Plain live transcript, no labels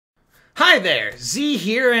Hi there, Z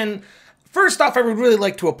here, and first off, I would really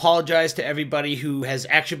like to apologize to everybody who has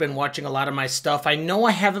actually been watching a lot of my stuff. I know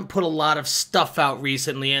I haven't put a lot of stuff out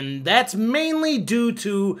recently, and that's mainly due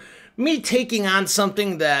to me taking on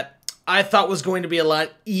something that I thought was going to be a lot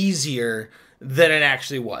easier than it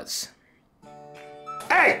actually was.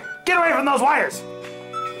 Hey, get away from those wires!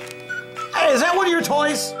 Hey, is that one of your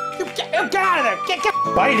toys? Get out of there! Get!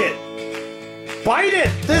 Bite it! Bite it!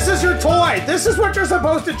 This is your toy! This is what you're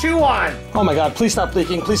supposed to chew on! Oh my god, please stop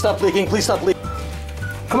leaking, please stop leaking, please stop leaking.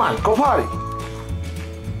 Come on, go potty!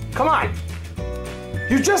 Come on!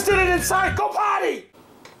 You just did it inside! Go potty!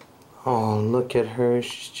 Oh, look at her.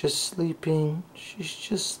 She's just sleeping. She's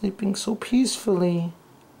just sleeping so peacefully.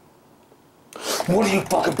 What are you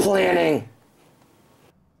fucking planning?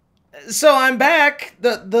 So I'm back.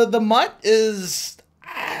 The mutt is...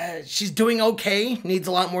 she's doing okay. Needs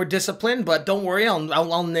a lot more discipline, but don't worry.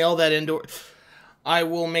 I'll nail that into her. I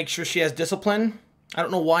will make sure she has discipline. I don't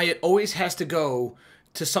know why it always has to go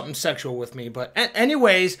to something sexual with me, but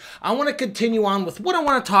anyways, I want to continue on with what I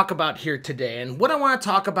want to talk about here today, and what I want to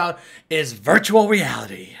talk about is virtual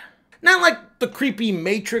reality. Not like the creepy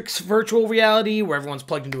Matrix virtual reality where everyone's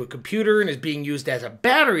plugged into a computer and is being used as a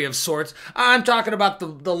battery of sorts. I'm talking about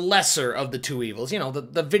the lesser of the two evils. You know,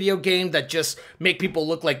 the video game that just make people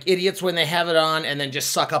look like idiots when they have it on and then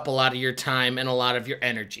just suck up a lot of your time and a lot of your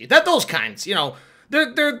energy. Those kinds, you know,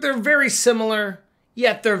 they're very similar,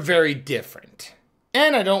 yet they're very different.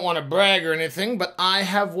 And I don't want to brag or anything, but I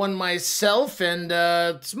have one myself, and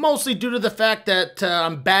it's mostly due to the fact that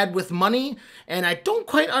I'm bad with money, and I don't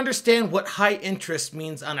quite understand what high interest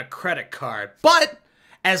means on a credit card. But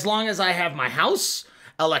as long as I have my house,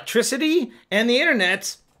 electricity, and the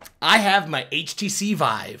internet, I have my HTC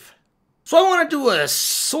Vive. So I want to do a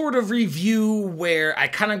sort of review where I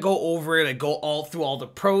kind of go over it, I go all through all the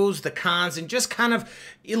pros, the cons, and just kind of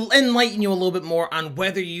enlighten you a little bit more on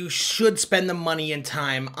whether you should spend the money and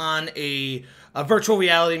time on a virtual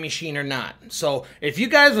reality machine or not. So if you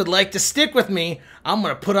guys would like to stick with me, I'm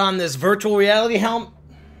going to put on this virtual reality helmet.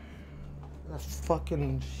 The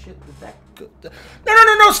fucking shit, did that go?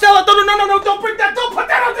 No, Stella, no, don't bring that, don't put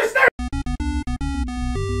that on this there!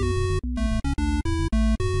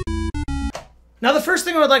 Now, the first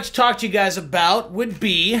thing I would like to talk to you guys about would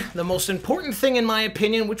be the most important thing in my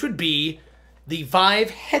opinion, which would be the Vive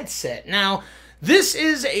headset. Now, this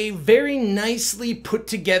is a very nicely put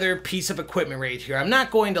together piece of equipment right here. I'm not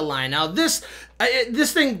going to lie. Now, this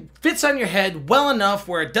thing fits on your head well enough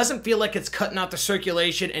where it doesn't feel like it's cutting out the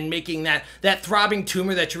circulation and making that throbbing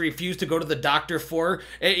tumor that you refuse to go to the doctor for.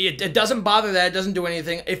 It doesn't bother that. It doesn't do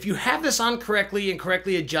anything. If you have this on correctly and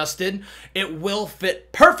correctly adjusted, it will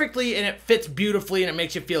fit perfectly and it fits beautifully and it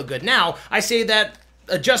makes you feel good. Now, I say that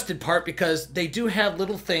adjusted part because they do have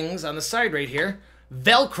little things on the side right here,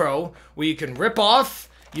 Velcro, where you can rip off,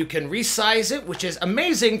 you can resize it, which is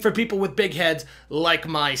amazing for people with big heads like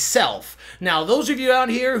myself. Now, those of you out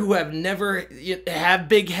here who have never have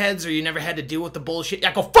big heads or you never had to deal with the bullshit,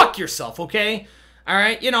 yeah, go fuck yourself, okay? All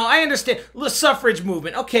right, you know, I understand the suffrage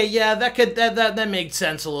movement. Okay, yeah, that makes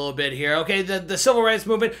sense a little bit here. Okay, the civil rights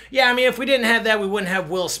movement. Yeah, I mean, if we didn't have that, we wouldn't have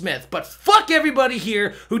Will Smith. But fuck everybody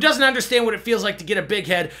here who doesn't understand what it feels like to get a big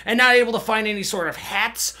head and not able to find any sort of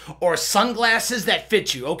hats or sunglasses that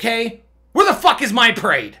fit you, okay? Where the fuck is my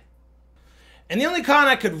parade? And the only con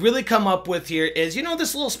I could really come up with here is, you know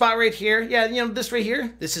this little spot right here? Yeah, you know this right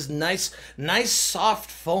here? This is nice soft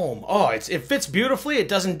foam. Oh, it fits beautifully. It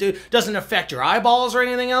doesn't affect your eyeballs or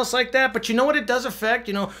anything else like that. But you know what it does affect?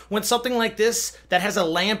 You know, when something like this that has a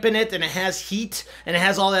lamp in it and it has heat and it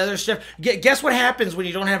has all that other stuff, guess what happens when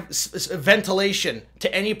you don't have ventilation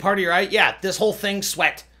to any part of your eye? Yeah, this whole thing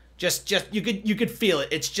sweat. Just you could feel it.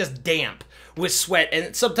 It's just damp with sweat,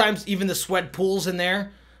 and sometimes even the sweat pools in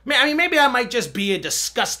there. I mean, maybe I might just be a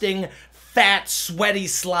disgusting, fat, sweaty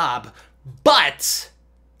slob, but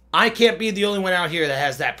I can't be the only one out here that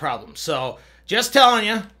has that problem. So, just telling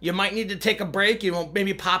you, you might need to take a break. You won't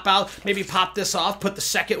maybe pop out, maybe pop this off, put the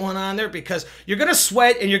second one on there, because you're going to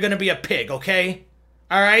sweat and you're going to be a pig, okay?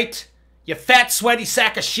 All right? You fat, sweaty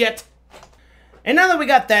sack of shit. And now that we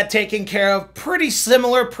got that taken care of, pretty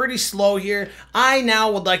similar, pretty slow here, I now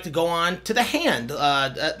would like to go on to the hands.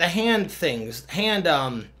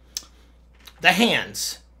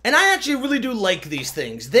 And I actually really do like these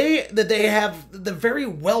things. They have the very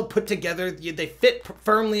well put together. They fit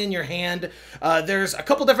firmly in your hand. There's a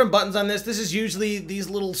couple different buttons on this. This is usually these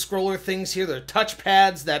little scroller things here. They're touch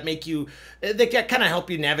pads that make you, they kind of help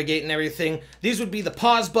you navigate and everything. These would be the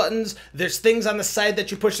pause buttons. There's things on the side that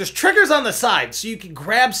you push. There's triggers on the side so you can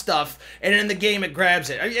grab stuff and in the game it grabs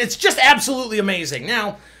it. It's just absolutely amazing.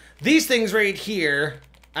 Now, these things right here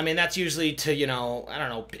I mean, that's usually to, you know, I don't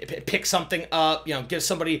know, pick something up, you know, give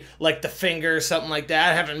somebody like the finger or something like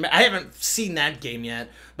that. I haven't seen that game yet,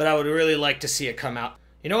 but I would really like to see it come out.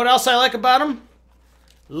 You know what else I like about them?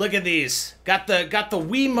 Look at these. Got the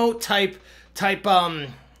Wiimote type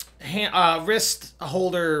wrist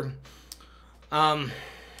holder,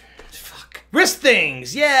 wrist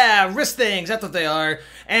things. Yeah, wrist things. That's what they are.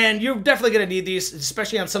 And you're definitely going to need these,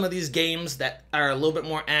 especially on some of these games that are a little bit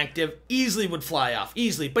more active. Easily would fly off.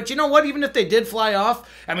 Easily. But you know what? Even if they did fly off,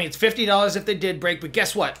 I mean, it's $50 if they did break. But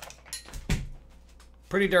guess what?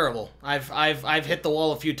 Pretty durable. I've hit the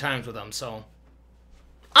wall a few times with them, so.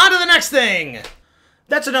 On to the next thing!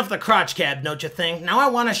 That's enough of the crotch cab, don't you think? Now I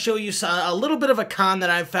want to show you a little bit of a con that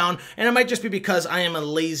I've found, and it might just be because I am a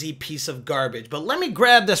lazy piece of garbage. But let me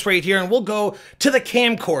grab this right here, and we'll go to the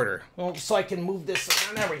camcorder. Well, so I can move this.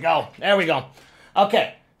 There we go. There we go.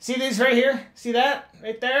 Okay. See these right here? See that?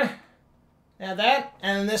 Right there? Yeah, that.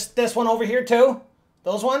 And this one over here, too.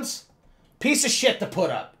 Those ones? Piece of shit to put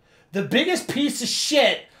up. The biggest piece of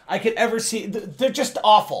shit I could ever see. They're just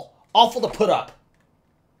awful. Awful to put up.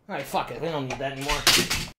 Alright, fuck it. We don't need that anymore.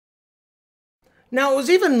 Now, it was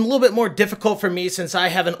even a little bit more difficult for me since I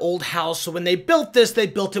have an old house, so when they built this, they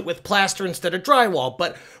built it with plaster instead of drywall.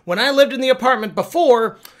 But when I lived in the apartment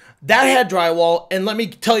before, that had drywall, and let me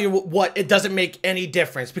tell you what, it doesn't make any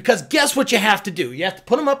difference. Because guess what you have to do? You have to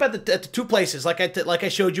put them up at the two places, like I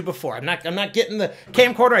showed you before. I'm not getting the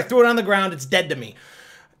camcorder, I threw it on the ground, it's dead to me.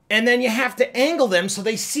 And then you have to angle them so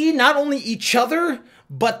they see not only each other,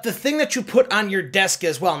 but the thing that you put on your desk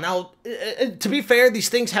as well. Now, to be fair, these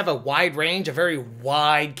things have a wide range, a very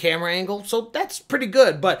wide camera angle, so that's pretty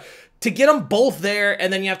good. But to get them both there,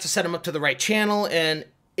 and then you have to set them up to the right channel, and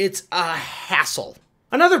it's a hassle.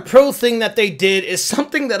 Another pro thing that they did is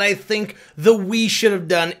something that I think the Wii should have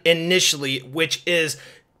done initially, which is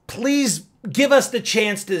please give us the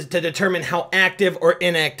chance to determine how active or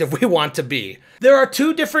inactive we want to be. There are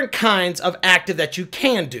two different kinds of active that you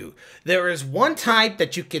can do. There is one type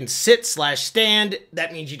that you can sit/stand.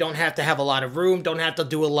 That means you don't have to have a lot of room, don't have to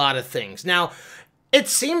do a lot of things. Now, it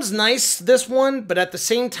seems nice, this one, but at the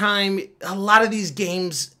same time, a lot of these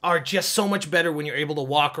games are just so much better when you're able to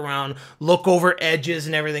walk around, look over edges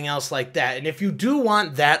and everything else like that. And if you do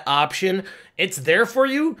want that option, it's there for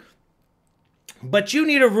you. But you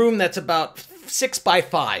need a room that's about 6 by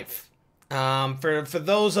 5. For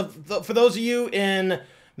those of you in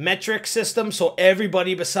metric system, so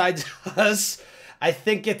everybody besides us, I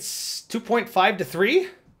think it's 2.5 to 3. I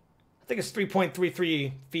think it's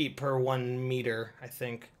 3.33 feet per 1 meter, I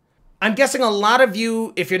think. I'm guessing a lot of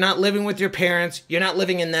you, if you're not living with your parents, you're not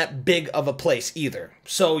living in that big of a place either.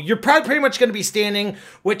 So you're probably pretty much going to be standing,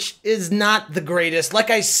 which is not the greatest. Like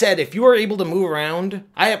I said, if you are able to move around,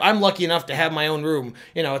 I'm lucky enough to have my own room.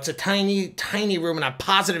 You know, it's a tiny, tiny room, and I'm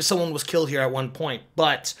positive someone was killed here at one point.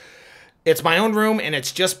 But it's my own room, and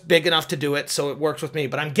it's just big enough to do it, so it works with me.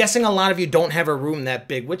 But I'm guessing a lot of you don't have a room that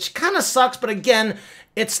big, which kind of sucks. But again,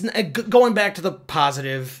 it's going back to the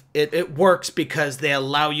positive. It works because they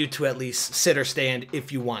allow you to at least sit or stand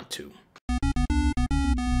if you want to.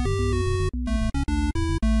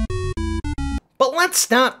 But let's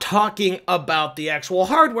stop talking about the actual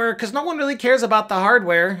hardware, because no one really cares about the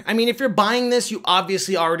hardware. I mean, if you're buying this, you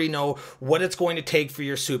obviously already know what it's going to take for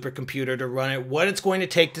your supercomputer to run it, what it's going to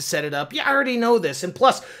take to set it up. You already know this. And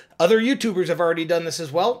plus, other YouTubers have already done this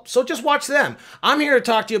as well, so just watch them. I'm here to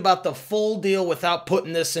talk to you about the full deal without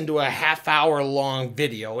putting this into a half-hour long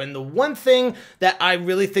video. And the one thing that I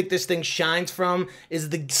really think this thing shines from is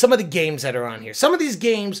some of the games that are on here. Some of these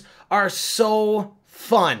games are so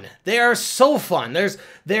fun. They are so fun. There's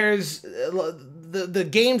the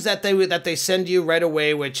games that they send you right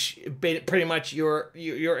away, which pretty much you're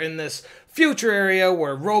in this future area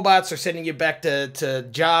where robots are sending you back to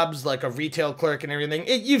jobs like a retail clerk and everything.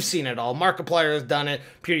 You've seen it all. Markiplier has done it.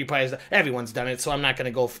 PewDiePie has done it. Everyone's done it, so I'm not going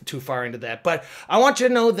to go too far into that. But I want you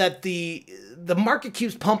to know that the market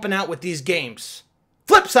keeps pumping out with these games.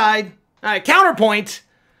 Flip side, all right, counterpoint.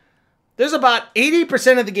 There's about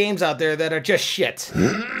 80% of the games out there that are just shit.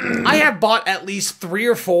 I have bought at least 3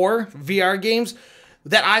 or 4 VR games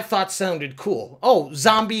that I thought sounded cool. Oh,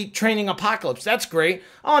 Zombie Training Apocalypse, that's great.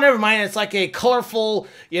 Oh, never mind, it's like a colorful,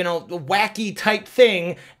 you know, wacky type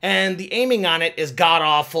thing, and the aiming on it is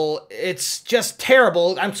god-awful. It's just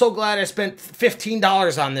terrible. I'm so glad I spent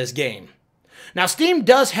 $15 on this game. Now, Steam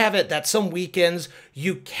does have it that some weekends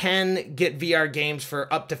you can get VR games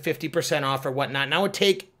for up to 50% off or whatnot, and I would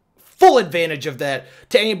take full advantage of that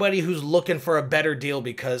to anybody who's looking for a better deal,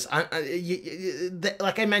 because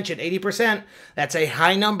like I mentioned, 80%, that's a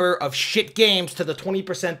high number of shit games to the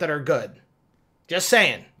 20% that are good. Just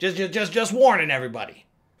saying. Just warning everybody.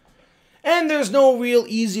 And there's no real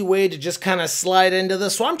easy way to just kind of slide into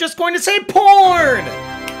this, so I'm just going to say porn!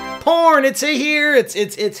 Porn, it's here,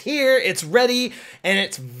 it's here, it's ready, and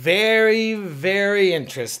it's very, very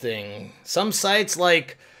interesting. Some sites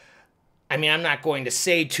like, I mean, I'm not going to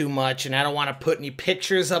say too much, and I don't want to put any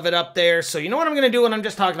pictures of it up there, so you know what I'm going to do when I'm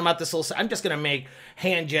just talking about this little, I'm just going to make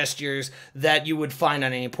hand gestures that you would find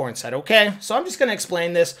on any porn site, okay? So I'm just going to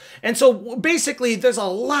explain this. And so basically, there's a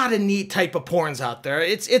lot of neat type of porns out there.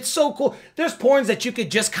 It's so cool. There's porns that you could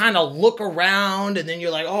just kind of look around, and then you're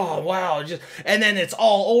like, oh, wow. And then it's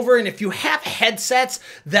all over. And if you have headsets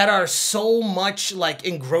that are so much, like,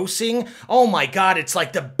 engrossing, oh, my God, it's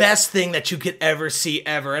like the best thing that you could ever see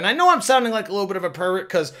ever. And I know I'm sounding like a little bit of a pervert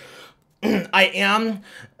because I am,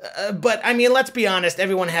 but I mean, let's be honest,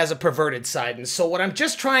 everyone has a perverted side. And so what I'm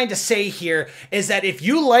just trying to say here is that if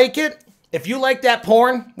you like it, if you like that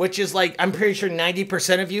porn, which is like, I'm pretty sure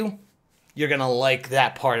 90% of you, you're going to like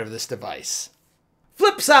that part of this device.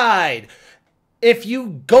 Flip side, if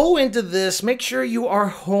you go into this, make sure you are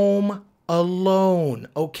home alone,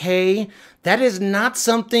 okay? That is not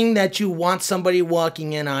something that you want somebody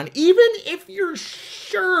walking in on, even if you're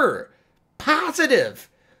sure, positive,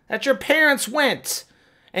 that your parents went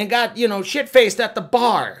and got, you know, shit-faced at the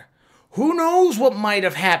bar. Who knows what might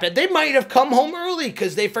have happened? They might have come home early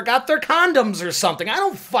because they forgot their condoms or something. I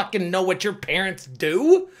don't fucking know what your parents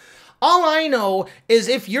do. All I know is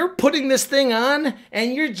if you're putting this thing on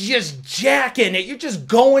and you're just jacking it, you're just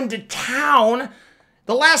going to town,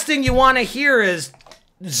 the last thing you want to hear is,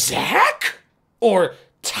 Zach? Or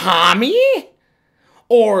Tommy?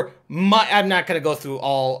 Or I'm not going to go through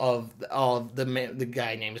all of the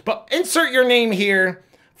guy names, but insert your name here,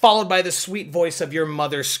 followed by the sweet voice of your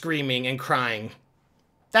mother screaming and crying.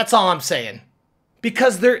 That's all I'm saying.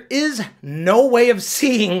 Because there is no way of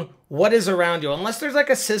seeing what is around you, unless there's like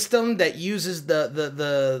a system that uses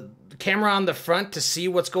the camera on the front to see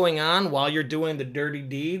what's going on while you're doing the dirty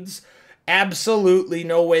deeds. Absolutely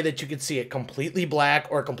no way that you could see it completely black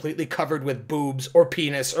or completely covered with boobs or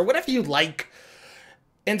penis or whatever you like.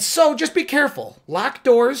 And so just be careful. Lock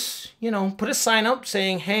doors, you know, put a sign up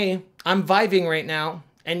saying, hey, I'm vibing right now.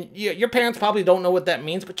 And your parents probably don't know what that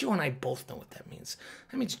means, but you and I both know what that means.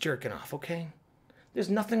 That means jerking off, okay?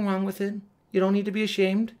 There's nothing wrong with it. You don't need to be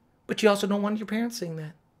ashamed, but you also don't want your parents saying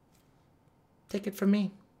that. Take it from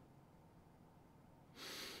me.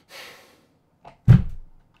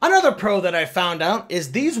 Another pro that I found out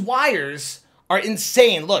is these wires are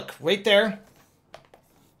insane. Look, right there.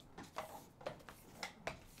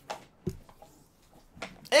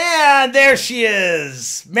 And there she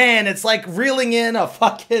is. Man, it's like reeling in a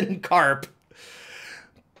fucking carp.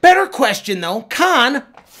 Better question though. Fuck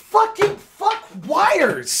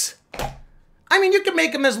wires. I mean, you can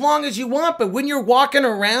make them as long as you want, but when you're walking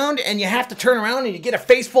around and you have to turn around and you get a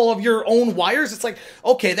face full of your own wires, it's like,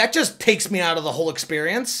 okay, that just takes me out of the whole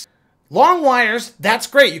experience. Long wires, that's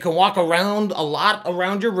great. You can walk around a lot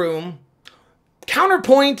around your room.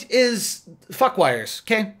 Counterpoint is fuck wires,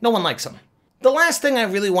 okay? No one likes them. The last thing I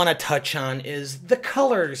really want to touch on is the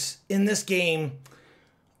colors in this game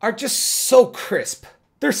are just so crisp.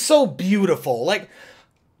 They're so beautiful. Like,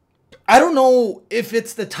 I don't know if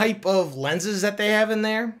it's the type of lenses that they have in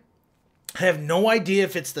there. I have no idea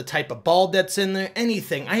if it's the type of bulb that's in there,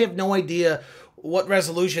 anything. I have no idea what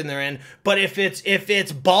resolution they're in. But if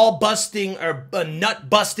it's ball busting or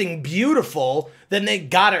nut busting beautiful, then they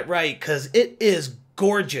got it right, because it is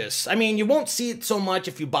gorgeous. I mean, you won't see it so much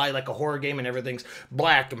if you buy like a horror game and everything's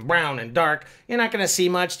black and brown and dark. You're not going to see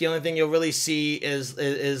much. The only thing you'll really see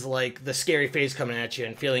is like the scary face coming at you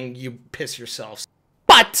and feeling you piss yourself.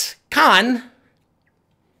 But,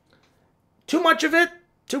 too much of it,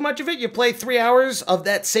 you play 3 hours of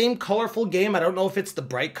that same colorful game. I don't know if it's the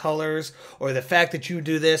bright colors or the fact that you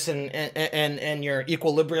do this and your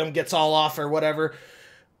equilibrium gets all off or whatever.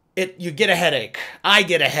 You get a headache. I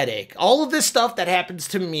get a headache. All of this stuff that happens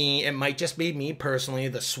to me, it might just be me personally,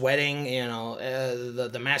 the sweating, you know,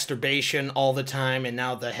 the masturbation all the time, and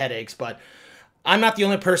now the headaches, but I'm not the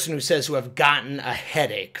only person who have gotten a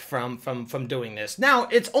headache from doing this. Now,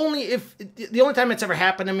 it's only the only time it's ever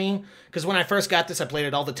happened to me, because when I first got this, I played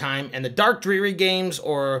it all the time, and the dark, dreary games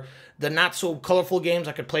or the not so colorful games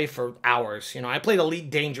I could play for hours. You know, I played Elite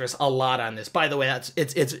Dangerous a lot on this. By the way,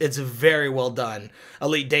 it's very well done.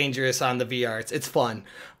 Elite Dangerous on the VR. It's fun.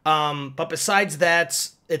 But besides that,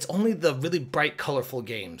 it's only the really bright, colorful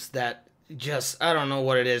games that just, I don't know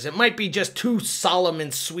what it is. It might be just too solemn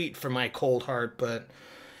and sweet for my cold heart, but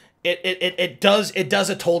it does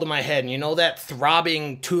a toll to my head. And you know that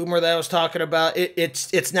throbbing tumor that I was talking about?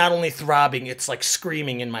 It's not only throbbing, it's like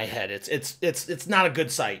screaming in my head. It's not a good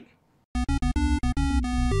sight.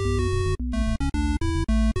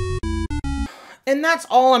 And that's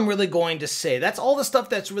all I'm really going to say. That's all the stuff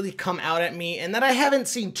that's really come out at me and that I haven't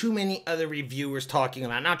seen too many other reviewers talking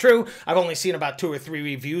about. Now, true, I've only seen about 2 or 3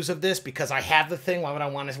 reviews of this because I have the thing. Why would I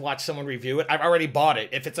want to watch someone review it? I've already bought it.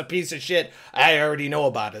 If it's a piece of shit, I already know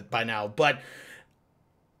about it by now. But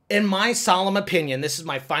in my solemn opinion, this is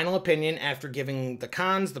my final opinion after giving the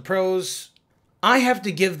cons, the pros, I have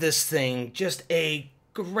to give this thing just a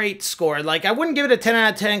great score. Like, I wouldn't give it a 10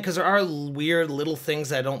 out of 10 because there are weird little things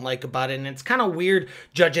that I don't like about it, and it's kind of weird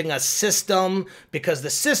judging a system because the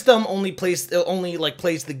system only plays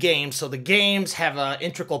the game, so the games have an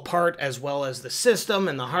integral part as well as the system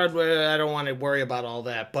and the hardware. I don't want to worry about all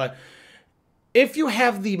that, but if you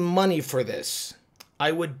have the money for this,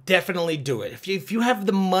 I would definitely do it. If you have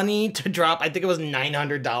the money to drop, I think it was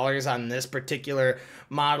 $900 on this particular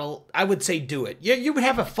model, I would say do it. You would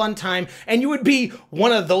have a fun time, and you would be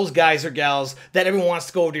one of those guys or gals that everyone wants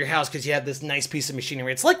to go over to your house because you have this nice piece of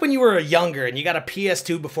machinery. It's like when you were younger and you got a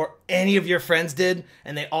PS2 before any of your friends did,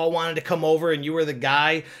 and they all wanted to come over and you were the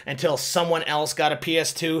guy until someone else got a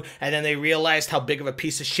PS2, and then they realized how big of a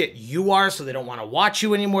piece of shit you are, so they don't want to watch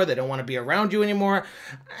you anymore, they don't want to be around you anymore.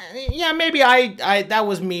 Yeah, maybe that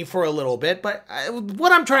was me for a little bit, but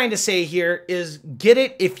what I'm trying to say here is get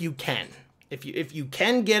it if you can. If you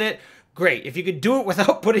can get it, great. If you could do it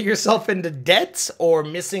without putting yourself into debts or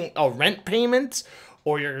missing a rent payment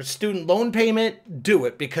or your student loan payment, do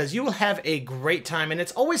it because you will have a great time. And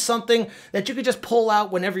it's always something that you could just pull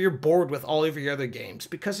out whenever you're bored with all of your other games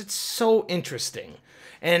because it's so interesting.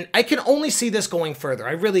 And I can only see this going further.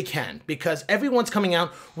 I really can, because everyone's coming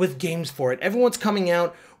out with games for it. Everyone's coming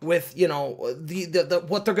out with, you know,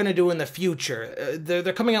 what they're going to do in the future.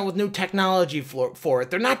 They're coming out with new technology for it.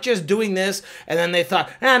 They're not just doing this and then they thought,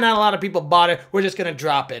 not a lot of people bought it, we're just going to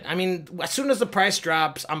drop it. I mean, as soon as the price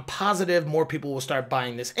drops, I'm positive more people will start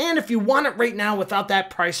buying this. And if you want it right now without that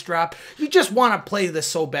price drop, you just want to play this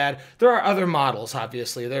so bad, there are other models,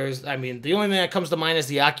 obviously. I mean, the only thing that comes to mind is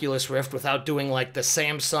the Oculus Rift without doing like the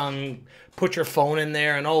Samsung, put your phone in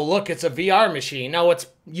there and, oh, look, it's a VR machine. No, it's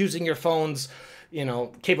using your phone's, you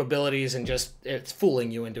know, capabilities and just it's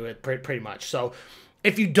fooling you into it pretty much. So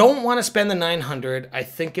if you don't want to spend the $900, I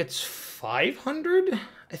think it's $500,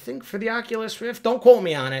 I think, for the Oculus Rift. Don't quote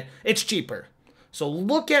me on it. It's cheaper. So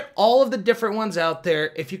look at all of the different ones out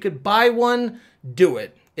there. If you could buy one, do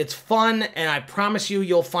it. It's fun, and I promise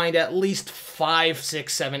you'll find at least 5,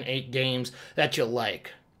 6, 7, 8 games that you'll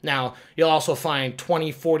like. Now, you'll also find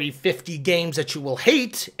 20, 40, 50 games that you will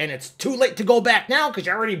hate, and it's too late to go back now because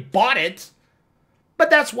you already bought it. But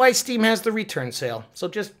that's why Steam has the return sale. So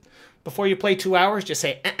just before you play 2 hours, just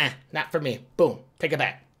say, not for me. Boom, take it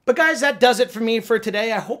back. But guys, that does it for me for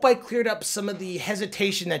today. I hope I cleared up some of the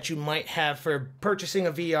hesitation that you might have for purchasing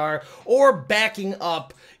a VR or backing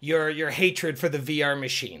up your hatred for the VR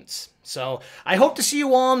machines. So I hope to see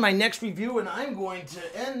you all in my next review, and I'm going to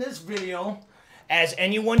end this video as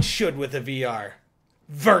anyone should with a VR,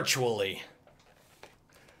 virtually.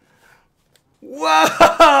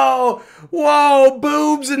 Whoa! Whoa,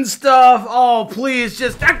 boobs and stuff. Oh, please,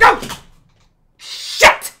 just...